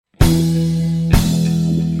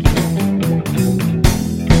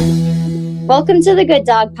Welcome to the Good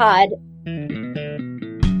Dog Pod.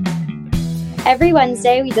 Every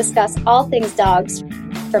Wednesday, we discuss all things dogs,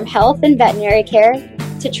 from health and veterinary care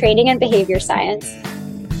to training and behavior science.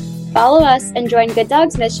 Follow us and join Good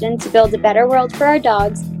Dog's mission to build a better world for our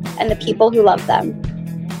dogs and the people who love them.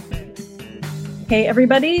 Hey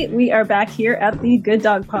everybody, we are back here at the Good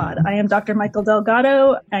Dog Pod. I am Dr. Michael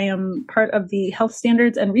Delgado. I am part of the health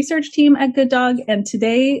standards and research team at Good Dog, and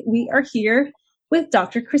today we are here with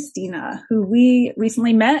Dr. Christina, who we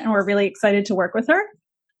recently met and we're really excited to work with her.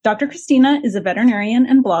 Dr. Christina is a veterinarian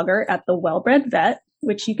and blogger at The Wellbred Vet,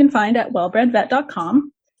 which you can find at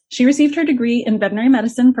wellbredvet.com. She received her degree in veterinary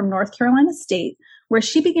medicine from North Carolina State, where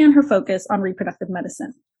she began her focus on reproductive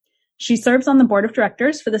medicine. She serves on the board of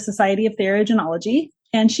directors for the Society of Theriogenology,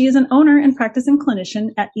 and she is an owner and practicing clinician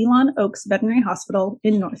at Elon Oaks Veterinary Hospital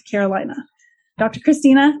in North Carolina. Dr.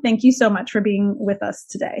 Christina, thank you so much for being with us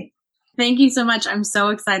today. Thank you so much. I'm so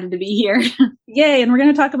excited to be here. Yay. And we're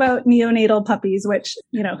going to talk about neonatal puppies, which,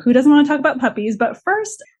 who doesn't want to talk about puppies? But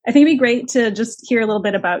first, I think it'd be great to just hear a little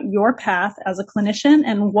bit about your path as a clinician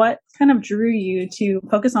and what kind of drew you to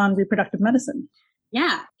focus on reproductive medicine.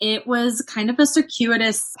 Yeah, it was kind of a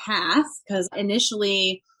circuitous path because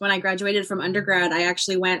initially when I graduated from undergrad, I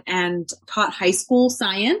actually went and taught high school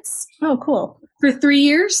science. Oh, cool. For 3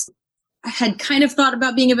 years. I had kind of thought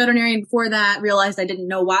about being a veterinarian before that, realized I didn't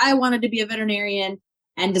know why I wanted to be a veterinarian,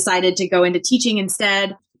 and decided to go into teaching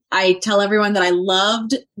instead. I tell everyone that I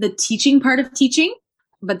loved the teaching part of teaching,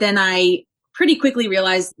 but then I pretty quickly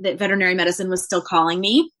realized that veterinary medicine was still calling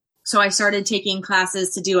me. So I started taking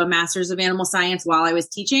classes to do a master's of animal science while I was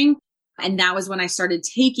teaching. And that was when I started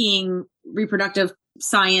taking reproductive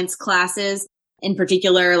science classes, in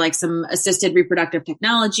particular, like some assisted reproductive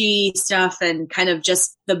technology stuff and kind of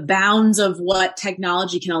just the bounds of what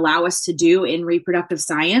technology can allow us to do in reproductive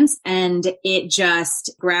science. And it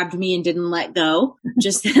just grabbed me and didn't let go.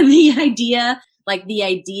 Just the idea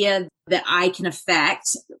that I can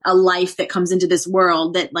affect a life that comes into this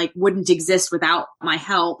world that wouldn't exist without my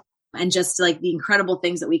help, and just the incredible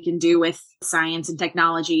things that we can do with science and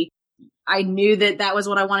technology. I knew that was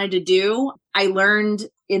what I wanted to do. I learned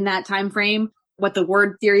in that time frame what the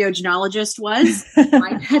word theriogenologist was.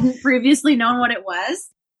 I hadn't previously known what it was.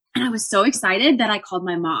 And I was so excited that I called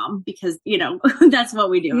my mom because, that's what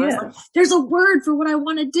we do. Yeah. I was like, there's a word for what I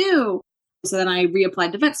want to do. So then I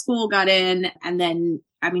reapplied to vet school, got in. And then,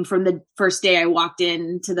 from the first day I walked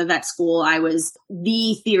into the vet school, I was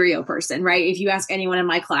the therio person, right? If you ask anyone in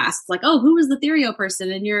my class, it's like, oh, who was the therio person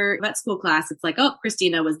in your vet school class? It's like, oh,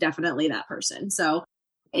 Christina was definitely that person. So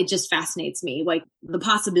it just fascinates me, the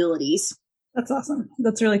possibilities. That's awesome.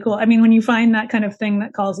 That's really cool. When you find that kind of thing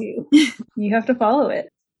that calls you, you have to follow it.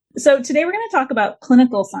 So today we're going to talk about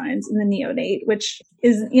clinical signs in the neonate, which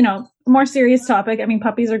is, a more serious topic.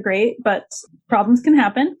 Puppies are great, but problems can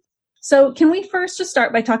happen. So can we first just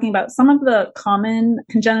start by talking about some of the common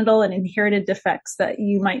congenital and inherited defects that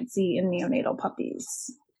you might see in neonatal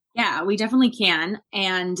puppies? Yeah, we definitely can.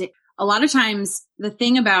 And a lot of times the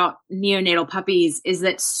thing about neonatal puppies is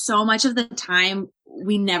that so much of the time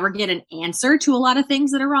we never get an answer to a lot of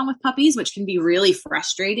things that are wrong with puppies, which can be really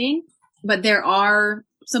frustrating. But there are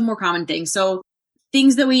some more common things. So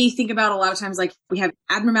things that we think about a lot of times, we have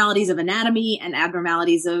abnormalities of anatomy and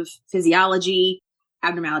abnormalities of physiology,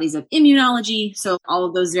 abnormalities of immunology. So all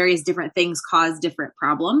of those various different things cause different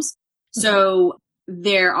problems. Okay. So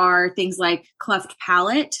there are things like cleft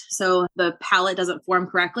palate. So the palate doesn't form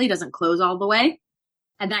correctly, doesn't close all the way.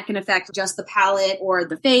 And that can affect just the palate or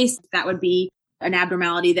the face. That would be an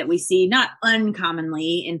abnormality that we see not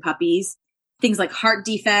uncommonly in puppies. Things like heart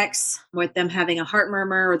defects, with them having a heart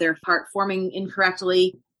murmur or their heart forming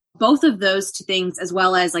incorrectly. Both of those two things, as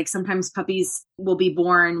well as sometimes puppies will be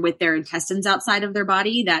born with their intestines outside of their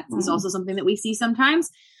body. That is also something that we see sometimes.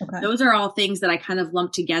 Okay. Those are all things that I kind of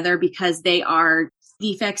lump together because they are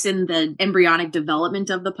defects in the embryonic development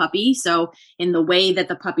of the puppy. So in the way that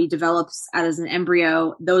the puppy develops as an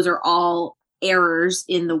embryo, those are all errors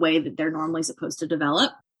in the way that they're normally supposed to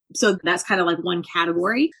develop. So that's kind of one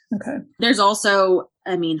category. Okay. There's also,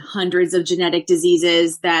 hundreds of genetic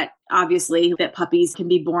diseases that obviously that puppies can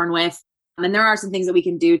be born with. And there are some things that we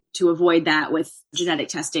can do to avoid that with genetic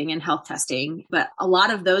testing and health testing. But a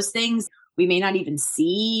lot of those things we may not even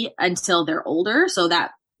see until they're older. So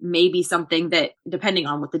that may be something that, depending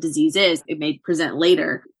on what the disease is, it may present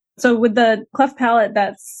later. So with the cleft palate,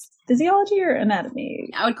 that's physiology or anatomy?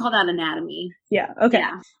 I would call that anatomy. Yeah. Okay.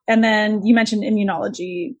 Yeah. And then you mentioned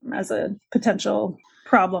immunology as a potential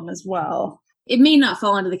problem as well. It may not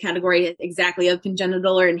fall into the category exactly of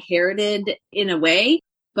congenital or inherited in a way,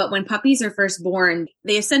 but when puppies are first born,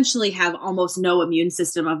 they essentially have almost no immune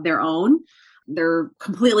system of their own. they're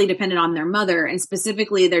completely dependent on their mother, and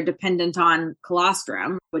specifically they're dependent on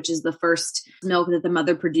colostrum, which is the first milk that the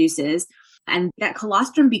mother produces. And that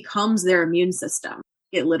colostrum becomes their immune system.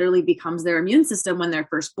 It literally becomes their immune system when they're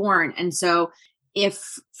first born. And so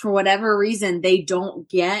if for whatever reason they don't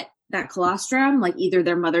get that colostrum, like either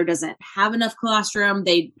their mother doesn't have enough colostrum,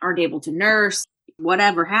 they aren't able to nurse,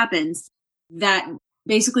 whatever happens, that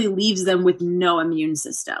basically leaves them with no immune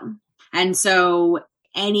system. And so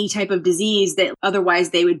any type of disease that otherwise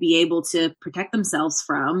they would be able to protect themselves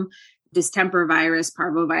from, distemper virus,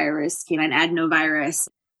 parvovirus, canine adenovirus,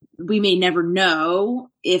 we may never know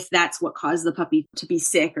if that's what caused the puppy to be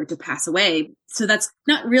sick or to pass away. So that's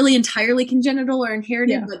not really entirely congenital or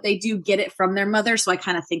inherited, but they do get it from their mother. So I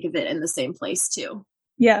kind of think of it in the same place too.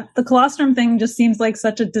 Yeah, the colostrum thing just seems like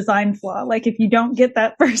such a design flaw. Like if you don't get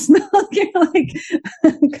that first milk, you're like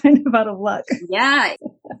kind of out of luck. Yeah.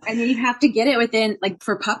 And you have to get it within, like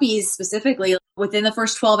for puppies specifically, within the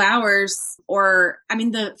first 12 hours, or I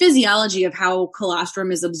mean, the physiology of how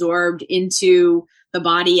colostrum is absorbed into the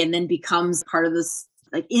body and then becomes part of this,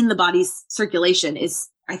 like in the body's circulation is,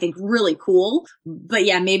 I think, really cool. But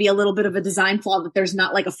yeah, maybe a little bit of a design flaw that there's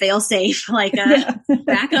not like a fail safe, like a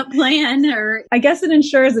backup plan, or I guess it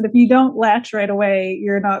ensures that if you don't latch right away,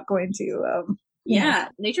 you're not going to.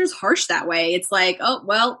 Nature's harsh that way. It's like, oh,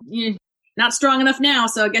 well, you're not strong enough now,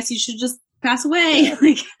 so I guess you should just pass away.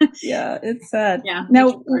 Yeah, it's sad. Yeah.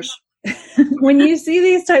 Now, when you see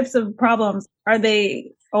these types of problems, are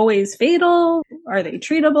they always fatal? Are they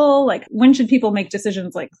treatable? Like, when should people make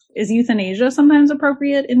decisions? Like, is euthanasia sometimes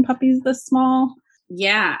appropriate in puppies this small?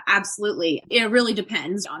 Yeah, absolutely. It really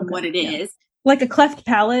depends on what it is. Like a cleft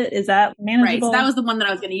palate, is that manageable? Right. So that was the one that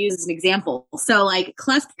I was going to use as an example. So like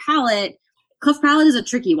cleft palate is a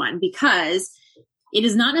tricky one because it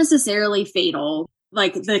is not necessarily fatal.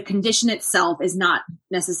 Like the condition itself is not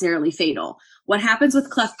necessarily fatal. What happens with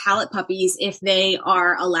cleft palate puppies, if they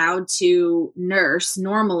are allowed to nurse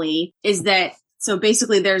normally, is that, so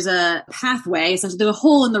basically there's a pathway, essentially there's a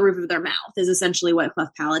hole in the roof of their mouth is essentially what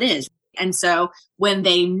cleft palate is. And so when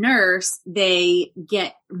they nurse, they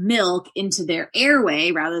get milk into their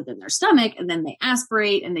airway rather than their stomach, and then they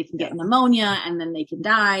aspirate and they can get pneumonia and then they can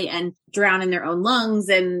die and drown in their own lungs.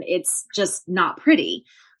 And it's just not pretty.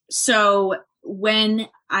 So when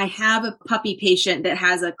I have a puppy patient that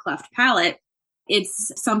has a cleft palate,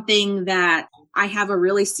 it's something that I have a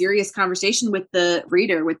really serious conversation with the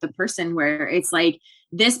breeder, with the person, where it's like,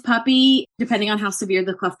 this puppy, depending on how severe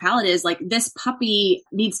the cleft palate is, like this puppy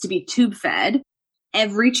needs to be tube fed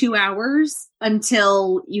every 2 hours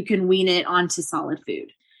until you can wean it onto solid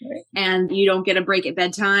food. Right. And you don't get a break at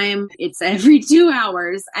bedtime. It's every 2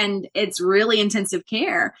 hours, and it's really intensive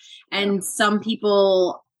care. And some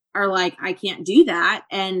people are like, I can't do that.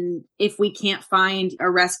 And if we can't find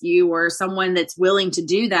a rescue or someone that's willing to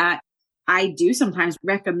do that, I do sometimes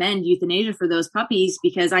recommend euthanasia for those puppies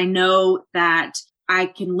because I know that I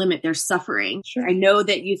can limit their suffering. Sure. I know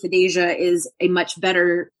that euthanasia is a much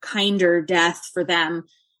better, kinder death for them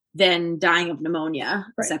than dying of pneumonia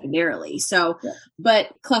secondarily. So,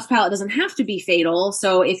 but cleft palate doesn't have to be fatal.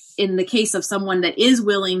 So if in the case of someone that is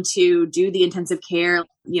willing to do the intensive care,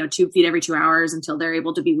 tube feed every 2 hours until they're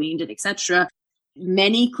able to be weaned and etc.,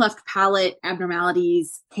 many cleft palate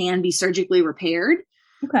abnormalities can be surgically repaired.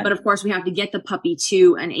 Okay. But of course, we have to get the puppy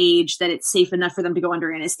to an age that it's safe enough for them to go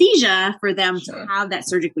under anesthesia for them to have that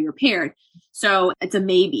surgically repaired. So it's a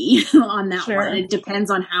maybe on that one. It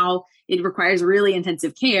depends on how it requires really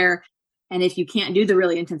intensive care. And if you can't do the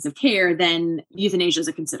really intensive care, then euthanasia is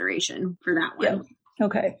a consideration for that one. Yeah.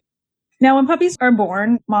 Okay. Now, when puppies are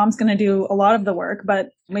born, mom's going to do a lot of the work, but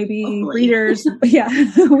maybe breeders,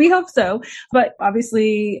 we hope so. But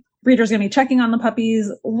obviously, breeders going to be checking on the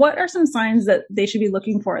puppies. What are some signs that they should be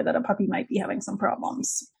looking for that a puppy might be having some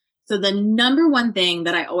problems? So the number one thing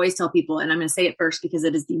that I always tell people, and I'm going to say it first because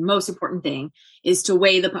it is the most important thing, is to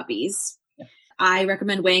weigh the puppies. Yeah. I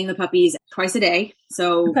recommend weighing the puppies twice a day.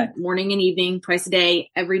 So morning and evening, twice a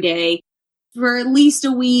day, every day, for at least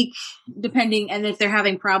a week, depending. And if they're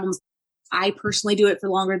having problems, I personally do it for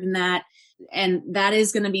longer than that. And that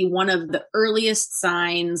is going to be one of the earliest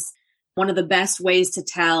signs, one of the best ways to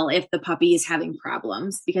tell if the puppy is having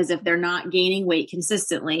problems, because if they're not gaining weight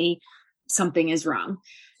consistently, something is wrong.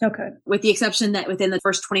 Okay. With the exception that within the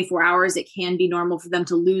first 24 hours, it can be normal for them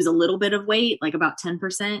to lose a little bit of weight, like about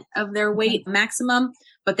 10% of their weight maximum.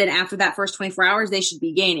 But then after that first 24 hours, they should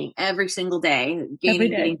be gaining every single day,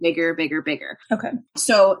 getting bigger, bigger, bigger. Okay.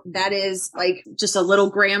 So that is like just a little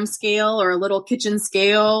gram scale or a little kitchen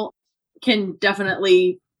scale can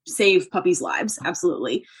definitely save puppies' lives.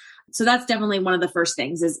 Absolutely. So that's definitely one of the first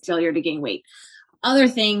things is failure to gain weight. Other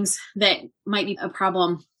things that might be a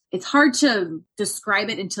problem, it's hard to describe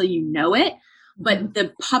it until you know it, but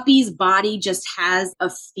the puppy's body just has a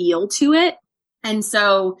feel to it. And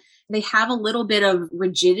so they have a little bit of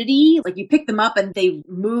rigidity. Like you pick them up and they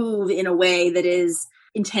move in a way that is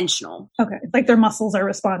intentional. Okay. It's like their muscles are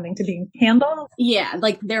responding to being handled. Yeah.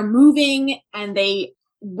 Like they're moving and they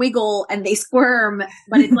wiggle and they squirm,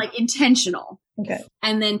 but it's like intentional. Okay.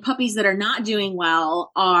 And then puppies that are not doing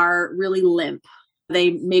well are really limp.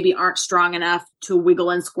 They maybe aren't strong enough to wiggle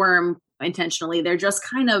and squirm intentionally. They're just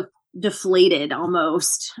kind of deflated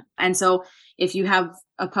almost. And so if you have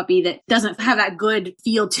a puppy that doesn't have that good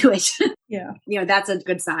feel to it, yeah, that's a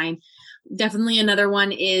good sign. Definitely another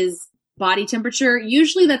one is body temperature.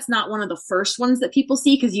 Usually that's not one of the first ones that people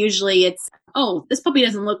see because usually it's, oh, this puppy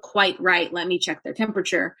doesn't look quite right. Let me check their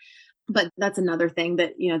temperature. But that's another thing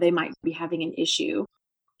that, they might be having an issue.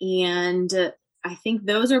 And I think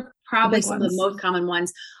those are probably some of the most common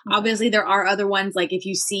ones. Obviously, there are other ones. Like if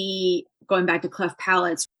you see, going back to cleft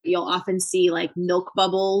palates, you'll often see like milk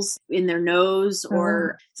bubbles in their nose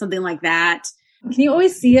or something like that. Can you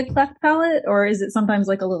always see a cleft palate, or is it sometimes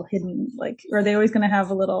like a little hidden? Like, are they always going to have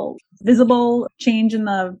a little visible change in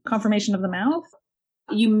the conformation of the mouth?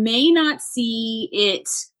 You may not see it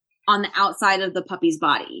on the outside of the puppy's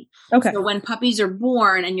body. Okay. So when puppies are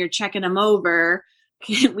born and you're checking them over,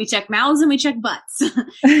 we check mouths and we check butts.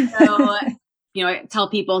 So, I tell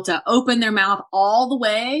people to open their mouth all the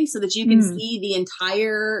way so that you can see the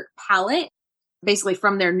entire palate, basically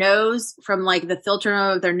from their nose, from like the filter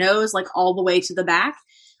of their nose, like all the way to the back.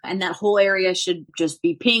 And that whole area should just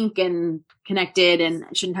be pink and connected and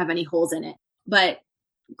shouldn't have any holes in it. But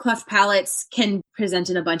cleft palates can present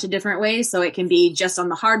in a bunch of different ways. So it can be just on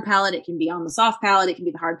the hard palate. It can be on the soft palate. It can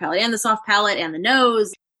be the hard palate and the soft palate and the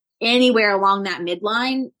nose. Anywhere along that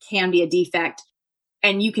midline can be a defect.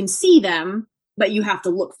 And you can see them, but you have to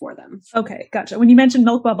look for them. Okay, gotcha. When you mentioned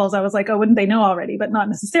milk bubbles, I was like, oh, wouldn't they know already? But not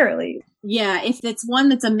necessarily. Yeah, if it's one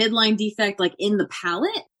that's a midline defect, like in the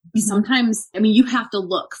palate, sometimes, you have to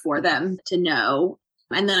look for them to know.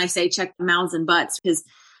 And then I say check the mouths and butts because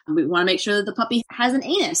we want to make sure that the puppy has an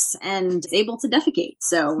anus and is able to defecate.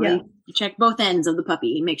 So we check both ends of the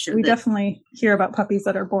puppy and make sure we definitely hear about puppies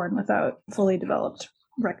that are born without fully developed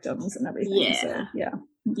rectums and everything. Yeah. So, yeah.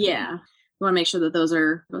 Yeah. We want to make sure that those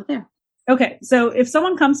are both there. Okay. So if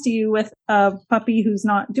someone comes to you with a puppy who's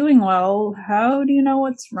not doing well, how do you know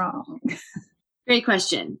what's wrong? Great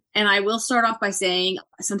question. And I will start off by saying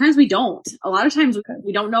sometimes we don't. A lot of times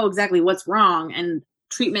we don't know exactly what's wrong. And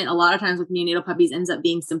treatment a lot of times with neonatal puppies ends up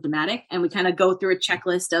being symptomatic. And we kind of go through a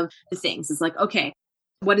checklist of the things. It's like, okay,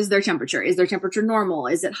 what is their temperature? Is their temperature normal?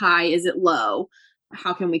 Is it high? Is it low?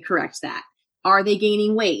 How can we correct that? Are they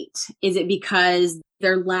gaining weight? Is it because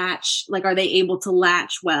their latch, like, are they able to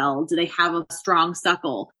latch well? Do they have a strong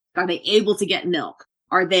suckle? Are they able to get milk?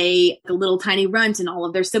 Are they a little tiny runt and all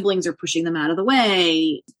of their siblings are pushing them out of the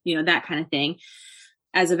way? That kind of thing.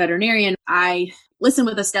 As a veterinarian, I listen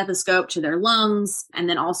with a stethoscope to their lungs and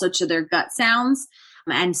then also to their gut sounds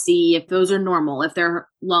and see if those are normal, if their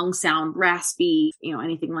lungs sound raspy,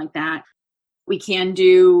 anything like that. We can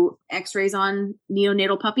do x-rays on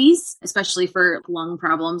neonatal puppies, especially for lung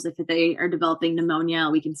problems. If they are developing pneumonia,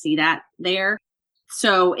 we can see that there.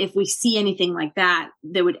 So if we see anything like that,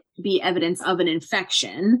 there would be evidence of an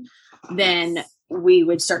infection, then we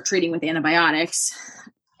would start treating with antibiotics.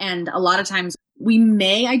 And a lot of times we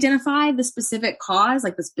may identify the specific cause,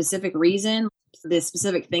 like the specific reason, the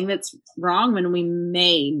specific thing that's wrong, when we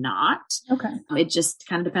may not. Okay. It just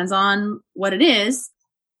kind of depends on what it is.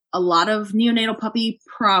 A lot of neonatal puppy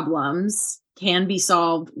problems can be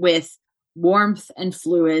solved with warmth and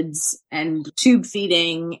fluids and tube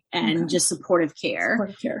feeding and just supportive care.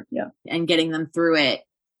 Supportive care, yeah. And getting them through it.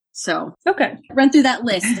 So, okay. Run through that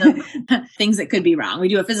list of things that could be wrong. We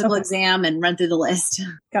do a physical exam and run through the list.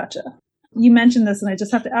 Gotcha. You mentioned this, and I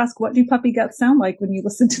just have to ask, what do puppy guts sound like when you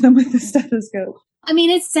listen to them with the stethoscope?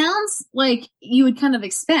 It sounds like you would kind of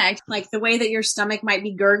expect, like the way that your stomach might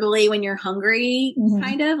be gurgly when you're hungry,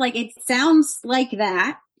 kind of. Like it sounds like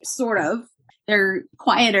that, sort of. They're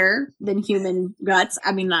quieter than human guts.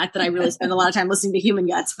 Not that I really spend a lot of time listening to human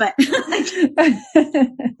guts, but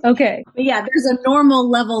okay. But yeah, there's a normal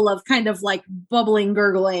level of kind of like bubbling,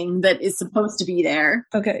 gurgling that is supposed to be there.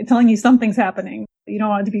 Okay, telling you something's happening. You don't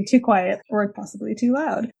want it to be too quiet or possibly too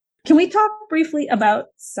loud. Can we talk briefly about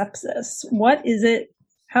sepsis? What is it?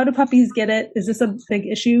 How do puppies get it? Is this a big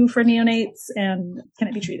issue for neonates, and can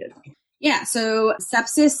it be treated? Yeah, so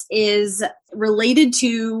sepsis is related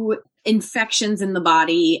to infections in the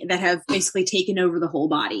body that have basically taken over the whole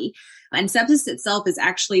body. And sepsis itself is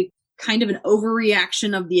actually kind of an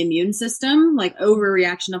overreaction of the immune system, like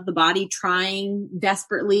overreaction of the body trying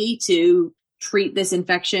desperately to treat this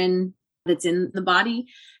infection that's in the body.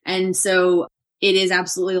 And so it is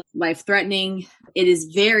absolutely life-threatening. It is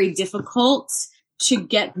very difficult to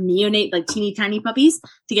get neonate, like teeny tiny puppies,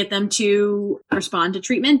 to get them to respond to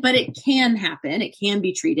treatment, but it can happen. It can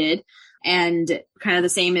be treated. And kind of the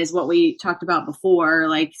same as what we talked about before,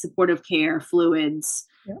 like supportive care, fluids,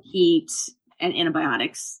 heat, and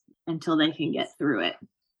antibiotics until they can get through it.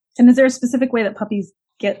 And is there a specific way that puppies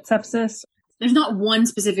get sepsis? There's not one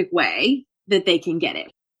specific way that they can get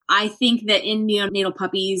it. I think that in neonatal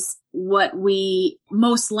puppies, what we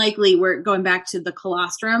most likely, we're going back to the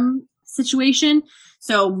colostrum situation.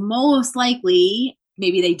 So most likely,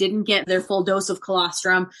 maybe they didn't get their full dose of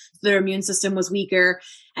colostrum, their immune system was weaker,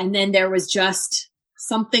 and then there was just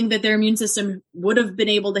something that their immune system would have been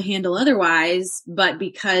able to handle otherwise, but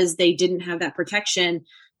because they didn't have that protection,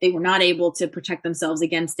 they were not able to protect themselves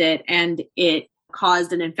against it, and it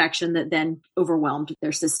caused an infection that then overwhelmed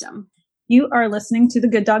their system. You are listening to the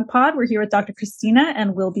Good Dog Pod. We're here with Dr. Christina,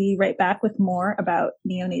 and we'll be right back with more about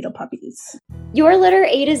neonatal puppies. Your Litter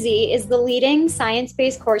A to Z is the leading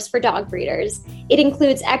science-based course for dog breeders. It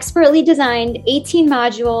includes expertly designed 18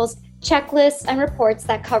 modules, checklists, and reports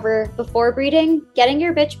that cover before breeding, getting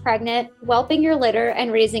your bitch pregnant, whelping your litter,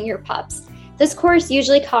 and raising your pups. This course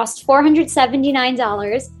usually costs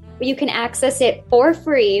 $479, but you can access it for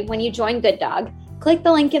free when you join Good Dog. Click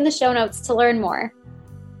the link in the show notes to learn more.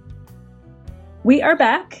 We are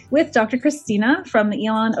back with Dr. Christina from the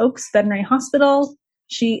Elon Oaks Veterinary Hospital.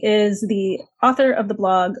 She is the author of the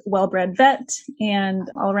blog Well-Bred Vet and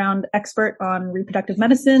all-around expert on reproductive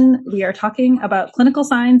medicine. We are talking about clinical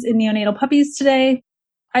signs in neonatal puppies today.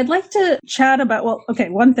 I'd like to chat about,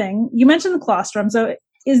 one thing. You mentioned the colostrum. So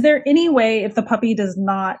is there any way if the puppy does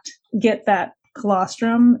not get that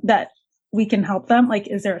colostrum that we can help them? Like,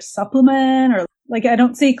 is there a supplement or I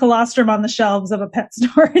don't see colostrum on the shelves of a pet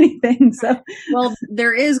store or anything. So, well,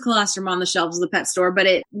 there is colostrum on the shelves of the pet store, but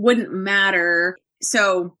it wouldn't matter.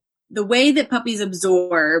 So the way that puppies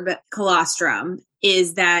absorb colostrum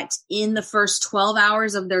is that in the first 12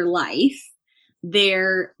 hours of their life,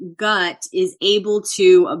 their gut is able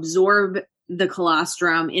to absorb the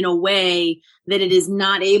colostrum in a way that it is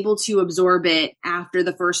not able to absorb it after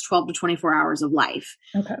the first 12 to 24 hours of life.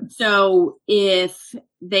 Okay. So if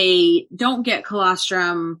they don't get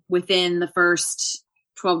colostrum within the first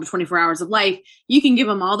 12 to 24 hours of life, you can give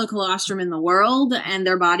them all the colostrum in the world and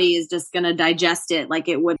their body is just going to digest it like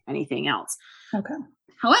it would anything else. Okay.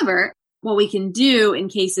 However, what we can do in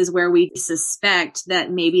cases where we suspect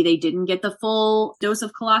that maybe they didn't get the full dose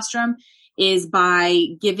of colostrum is by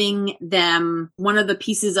giving them one of the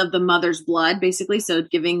pieces of the mother's blood, basically. So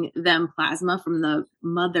giving them plasma from the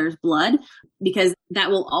mother's blood, because that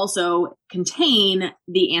will also contain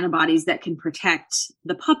the antibodies that can protect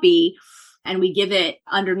the puppy. And we give it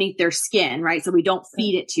underneath their skin, right? So we don't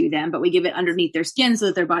feed it to them, but we give it underneath their skin so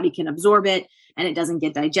that their body can absorb it and it doesn't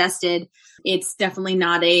get digested. It's definitely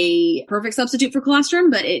not a perfect substitute for colostrum,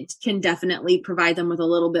 but it can definitely provide them with a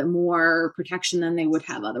little bit more protection than they would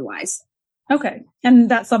have otherwise. Okay.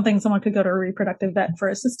 And that's something someone could go to a reproductive vet for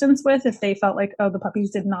assistance with if they felt like, the puppies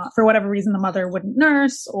did not, for whatever reason, the mother wouldn't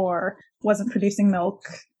nurse or wasn't producing milk,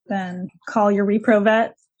 then call your repro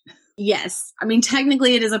vet. Yes. I mean,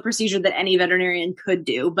 technically it is a procedure that any veterinarian could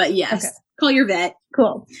do, but yes, okay. Call your vet.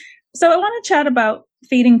 Cool. So I want to chat about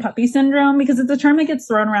fading puppy syndrome because it's a term that gets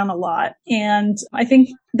thrown around a lot. And I think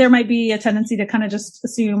there might be a tendency to kind of just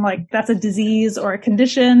assume like that's a disease or a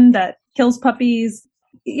condition that kills puppies.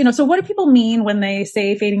 So what do people mean when they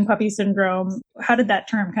say fading puppy syndrome? How did that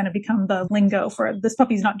term kind of become the lingo for this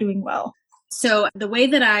puppy's not doing well? So the way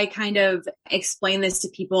that I kind of explain this to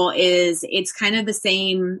people is it's kind of the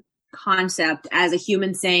same concept as a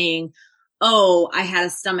human saying, oh, I had a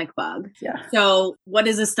stomach bug. Yeah. So what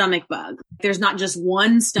is a stomach bug? There's not just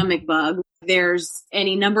one stomach bug. There's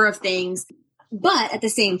any number of things. But at the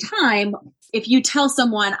same time, if you tell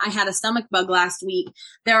someone I had a stomach bug last week,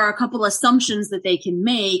 there are a couple assumptions that they can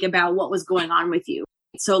make about what was going on with you.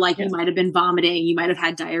 So like you might have been vomiting, you might have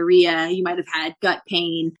had diarrhea, you might have had gut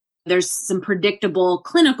pain. There's some predictable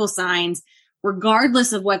clinical signs,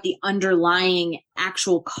 regardless of what the underlying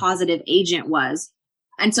actual causative agent was.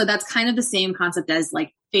 And so that's kind of the same concept as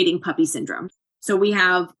like fading puppy syndrome. So we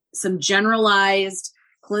have some generalized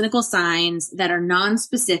clinical signs that are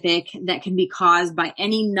non-specific that can be caused by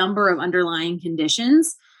any number of underlying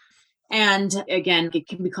conditions. And again, it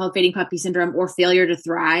can be called fading puppy syndrome, or failure to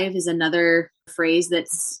thrive is another phrase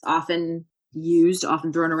that's often used,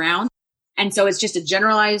 often thrown around. And so it's just a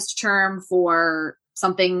generalized term for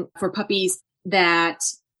something for puppies that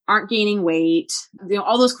aren't gaining weight,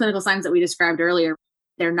 all those clinical signs that we described earlier.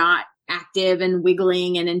 They're not active and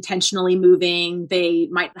wiggling and intentionally moving. They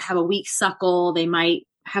might have a weak suckle. They might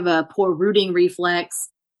have a poor rooting reflex.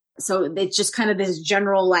 So it's just kind of this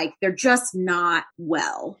general, like, they're just not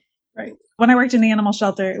well. Right. When I worked in the animal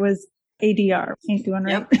shelter, it was ADR. Ain't doing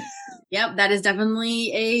right. Yep. That is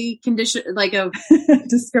definitely a condition, like a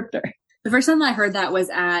descriptor. The first time I heard that was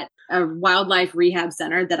at a wildlife rehab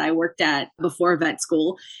center that I worked at before vet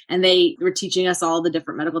school. And they were teaching us all the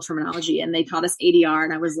different medical terminology, and they taught us ADR.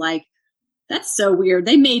 And I was like, that's so weird.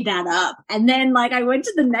 They made that up. And then like I went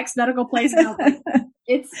to the next medical place and I was like,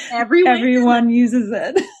 it's everywhere. Everyone uses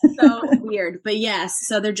it. So weird. But yes,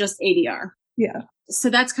 so they're just ADR. Yeah. So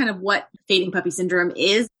that's kind of what fading puppy syndrome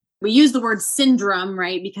is. We use the word syndrome,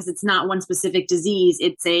 right? Because it's not one specific disease.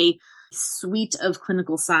 It's a suite of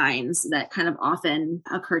clinical signs that kind of often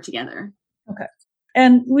occur together. Okay.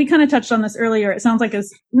 And we kind of touched on this earlier. It sounds like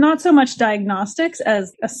it's not so much diagnostics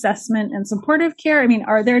as assessment and supportive care. I mean,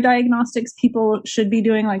 are there diagnostics people should be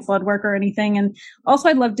doing, like blood work or anything? And also,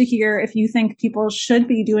 I'd love to hear if you think people should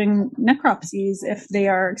be doing necropsies if they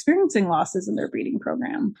are experiencing losses in their breeding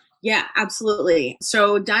program. Yeah, absolutely.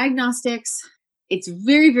 So diagnostics, it's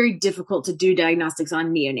very, very difficult to do diagnostics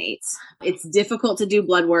on neonates. It's difficult to do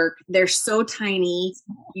blood work. They're so tiny.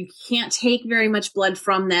 You can't take very much blood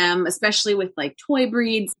from them, especially with like toy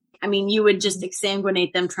breeds. I mean, you would just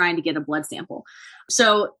exsanguinate them trying to get a blood sample.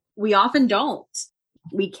 So we often don't.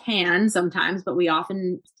 We can sometimes, but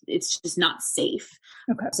it's just not safe.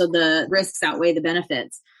 Okay. So the risks outweigh the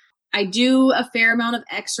benefits. I do a fair amount of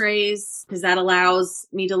x-rays because that allows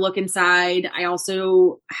me to look inside. I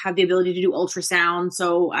also have the ability to do ultrasound.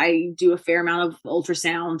 So I do a fair amount of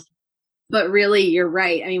ultrasound. But really, you're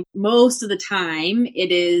right. I mean, most of the time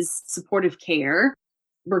it is supportive care,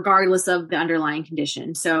 regardless of the underlying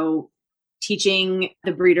condition. So teaching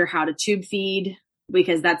the breeder how to tube feed,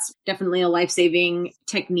 because that's definitely a life-saving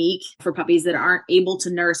technique for puppies that aren't able to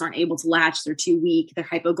nurse, aren't able to latch, they're too weak, they're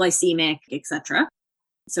hypoglycemic, etc.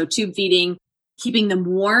 So tube feeding, keeping them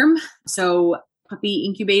warm. So puppy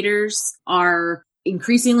incubators are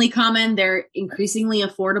increasingly common. They're increasingly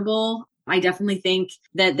affordable. I definitely think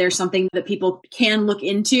that there's something that people can look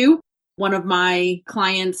into. One of my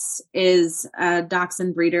clients is a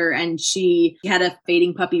dachshund breeder, and she had a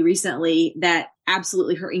fading puppy recently that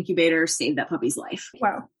absolutely her incubator saved that puppy's life.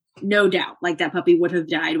 Wow. No doubt. Like that puppy would have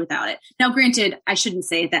died without it. Now, granted, I shouldn't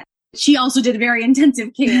say that. She also did very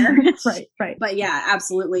intensive care. Right. But yeah,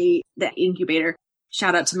 absolutely. The incubator.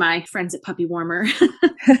 Shout out to my friends at Puppy Warmer.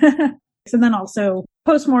 So then also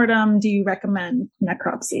postmortem, do you recommend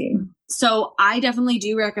necropsy? So I definitely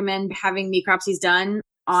do recommend having necropsies done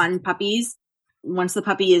on puppies. Once the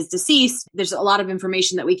puppy is deceased, there's a lot of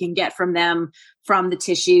information that we can get from them, from the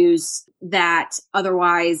tissues that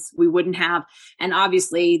otherwise we wouldn't have. And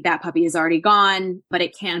obviously that puppy is already gone, but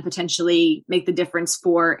it can potentially make the difference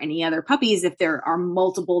for any other puppies. If there are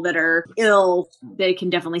multiple that are ill, they can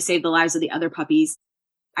definitely save the lives of the other puppies.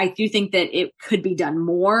 I do think that it could be done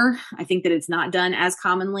more. I think that it's not done as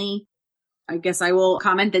commonly. I guess I will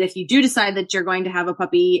comment that if you do decide that you're going to have a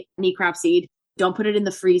puppy necropsied, don't put it in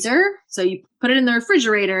the freezer. So you put it in the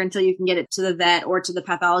refrigerator until you can get it to the vet or to the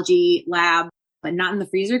pathology lab, but not in the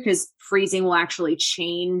freezer, because freezing will actually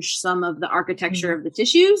change some of the architecture of the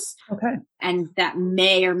tissues. Okay. And that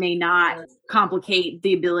may or may not complicate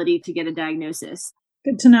the ability to get a diagnosis.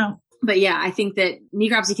 Good to know. But yeah, I think that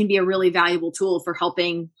necropsy can be a really valuable tool for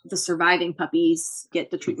helping the surviving puppies get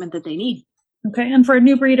the treatment that they need. Okay. And for a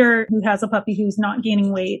new breeder who has a puppy who's not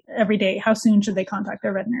gaining weight every day, how soon should they contact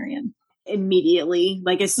their veterinarian? Immediately,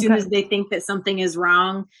 like as soon as they think that something is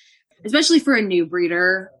wrong, especially for a new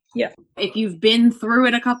breeder. Yeah. If you've been through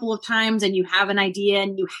it a couple of times and you have an idea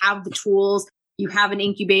and you have the tools, you have an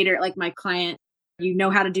incubator, like my client, you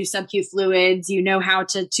know how to do sub-Q fluids, you know how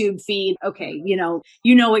to tube feed. Okay. You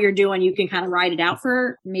know what you're doing. You can kind of ride it out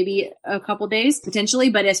for maybe a couple days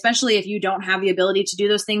potentially, but especially if you don't have the ability to do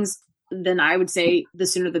those things, then I would say the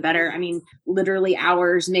sooner the better. I mean, literally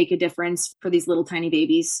hours make a difference for these little tiny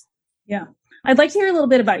babies. Yeah. I'd like to hear a little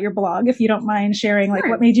bit about your blog, if you don't mind sharing, like Sure.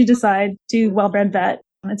 What made you decide to Wellbred Vet?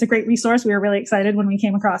 It's a great resource. We were really excited when we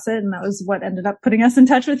came across it, and that was what ended up putting us in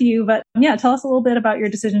touch with you. But yeah, tell us a little bit about your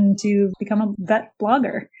decision to become a vet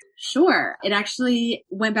blogger. Sure. It actually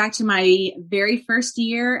went back to my very first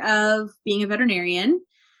year of being a veterinarian.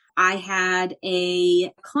 I had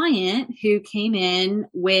a client who came in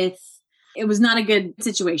with, it was not a good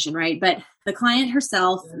situation, right? But the client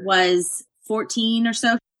herself was 14 or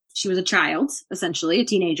so. She was a child, essentially, a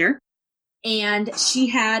teenager. And she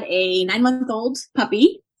had a 9-month-old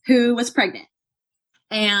puppy who was pregnant.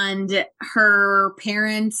 And her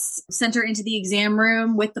parents sent her into the exam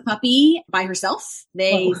room with the puppy by herself.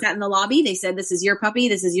 They sat in the lobby. They said, "This is your puppy.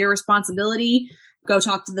 This is your responsibility. Go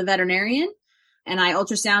talk to the veterinarian." And I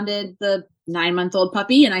ultrasounded the 9-month-old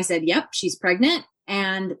puppy and I said, "Yep, she's pregnant."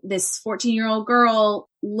 And this 14-year-old girl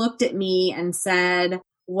looked at me and said,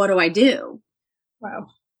 "What do I do?" Wow.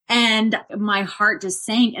 And my heart just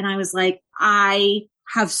sank. And I was like, I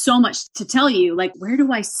have so much to tell you. Like, where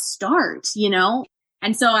do I start? You know?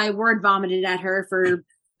 And so I word vomited at her for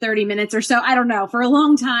 30 minutes or so. I don't know, for a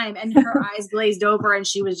long time. And her eyes glazed over and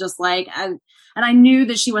she was just like, and I knew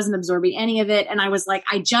that she wasn't absorbing any of it. And I was like,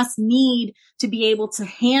 I just need to be able to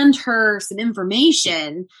hand her some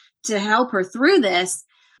information to help her through this.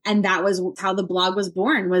 And that was how the blog was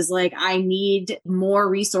born, was like, I need more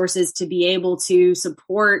resources to be able to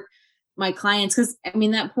support my clients. Cause I mean,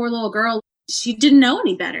 that poor little girl, she didn't know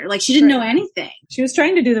any better. Like, she didn't know anything. She was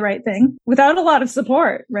trying to do the right thing without a lot of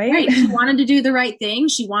support, right? Right. She wanted to do the right thing.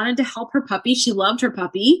 She wanted to help her puppy. She loved her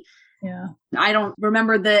puppy. Yeah. I don't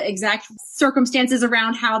remember the exact circumstances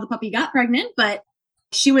around how the puppy got pregnant, but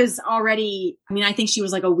she was already, I mean, I think she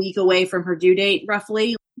was like a week away from her due date,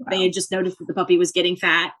 roughly. Wow. They had just noticed that the puppy was getting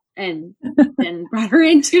fat and then brought her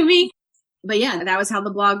into me. But yeah, that was how the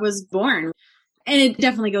blog was born. And it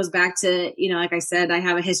definitely goes back to, you know, like I said, I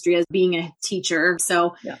have a history as being a teacher.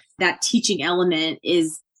 So that teaching element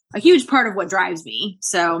is a huge part of what drives me.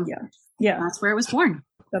 So yeah, that's where it was born.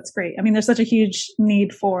 That's great. I mean, there's such a huge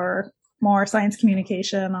need for more science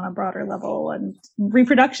communication on a broader level, and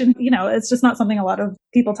reproduction, you know, it's just not something a lot of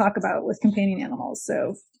people talk about with companion animals.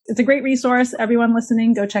 So it's a great resource. Everyone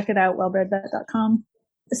listening, go check it out, wellbredvet.com.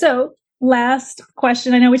 So last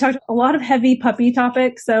question. I know we talked a lot of heavy puppy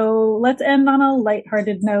topics, so let's end on a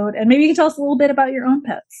lighthearted note. And maybe you can tell us a little bit about your own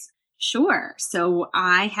pets. Sure. So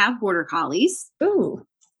I have border collies. Ooh,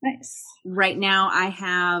 nice. Right now I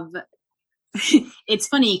have, it's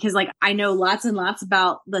funny because like I know lots and lots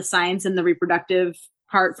about the science and the reproductive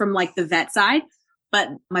part from like the vet side, but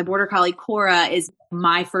my border collie Cora is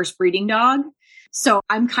my first breeding dog. So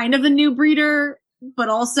I'm kind of a new breeder, but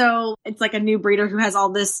also it's like a new breeder who has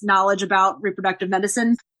all this knowledge about reproductive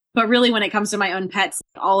medicine. But really when it comes to my own pets,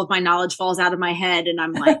 all of my knowledge falls out of my head and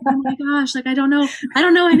I'm like, oh my gosh, like I don't know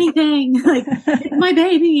anything. Like, it's my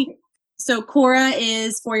baby. So Cora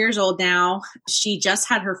is 4 years old now. She just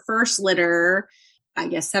had her first litter, I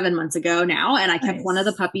guess 7 months ago now. And I kept one of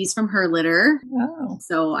the puppies from her litter. Oh.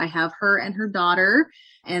 So I have her and her daughter.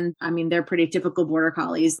 And I mean, they're pretty typical border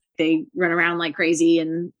collies. They run around like crazy.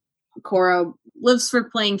 And Cora lives for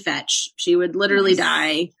playing fetch. She would literally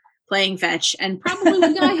die playing fetch and probably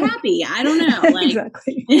would die happy. I don't know. Like,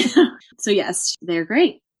 exactly. So yes, they're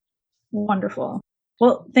great. Wonderful.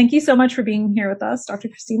 Well, thank you so much for being here with us, Dr.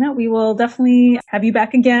 Christina. We will definitely have you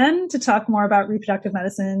back again to talk more about reproductive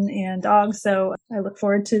medicine and dogs. So I look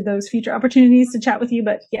forward to those future opportunities to chat with you.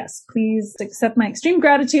 But yes, please accept my extreme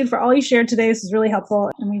gratitude for all you shared today. This is really helpful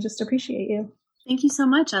and we just appreciate you. Thank you so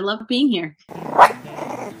much. I love being here.